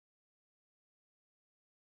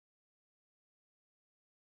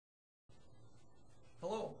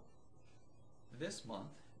Hello! This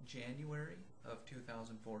month, January of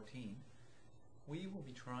 2014, we will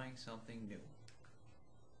be trying something new.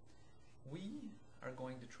 We are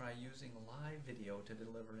going to try using live video to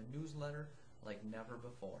deliver a newsletter like never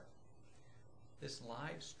before. This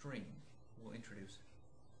live stream will introduce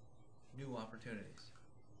new opportunities.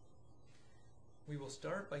 We will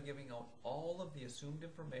start by giving out all of the assumed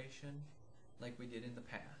information like we did in the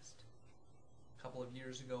past. A couple of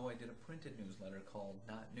years ago I did a printed newsletter called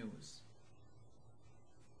Not News.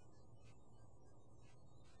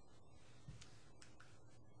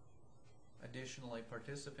 Additionally,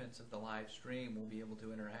 participants of the live stream will be able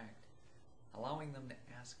to interact, allowing them to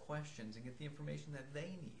ask questions and get the information that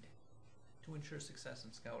they need to ensure success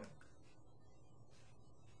in scouting.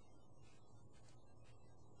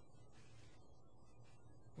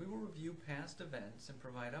 We will review past events and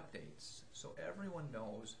provide updates so everyone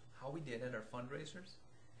knows how we did at our fundraisers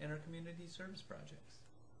and our community service projects.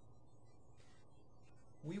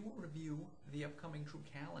 We will review the upcoming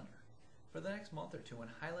troop calendar for the next month or two and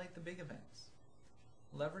highlight the big events,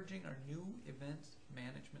 leveraging our new events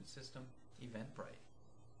management system, Eventbrite.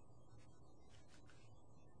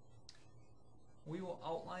 We will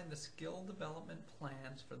outline the skill development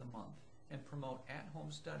plans for the month and promote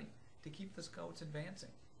at-home study to keep the Scouts advancing.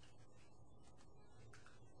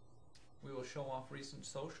 We will show off recent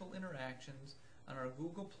social interactions on our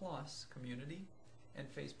Google Plus community and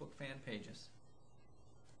Facebook fan pages.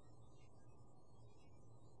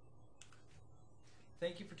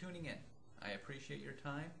 Thank you for tuning in. I appreciate your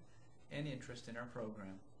time and interest in our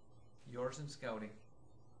program. Yours in Scouting,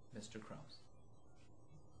 Mr. Krause.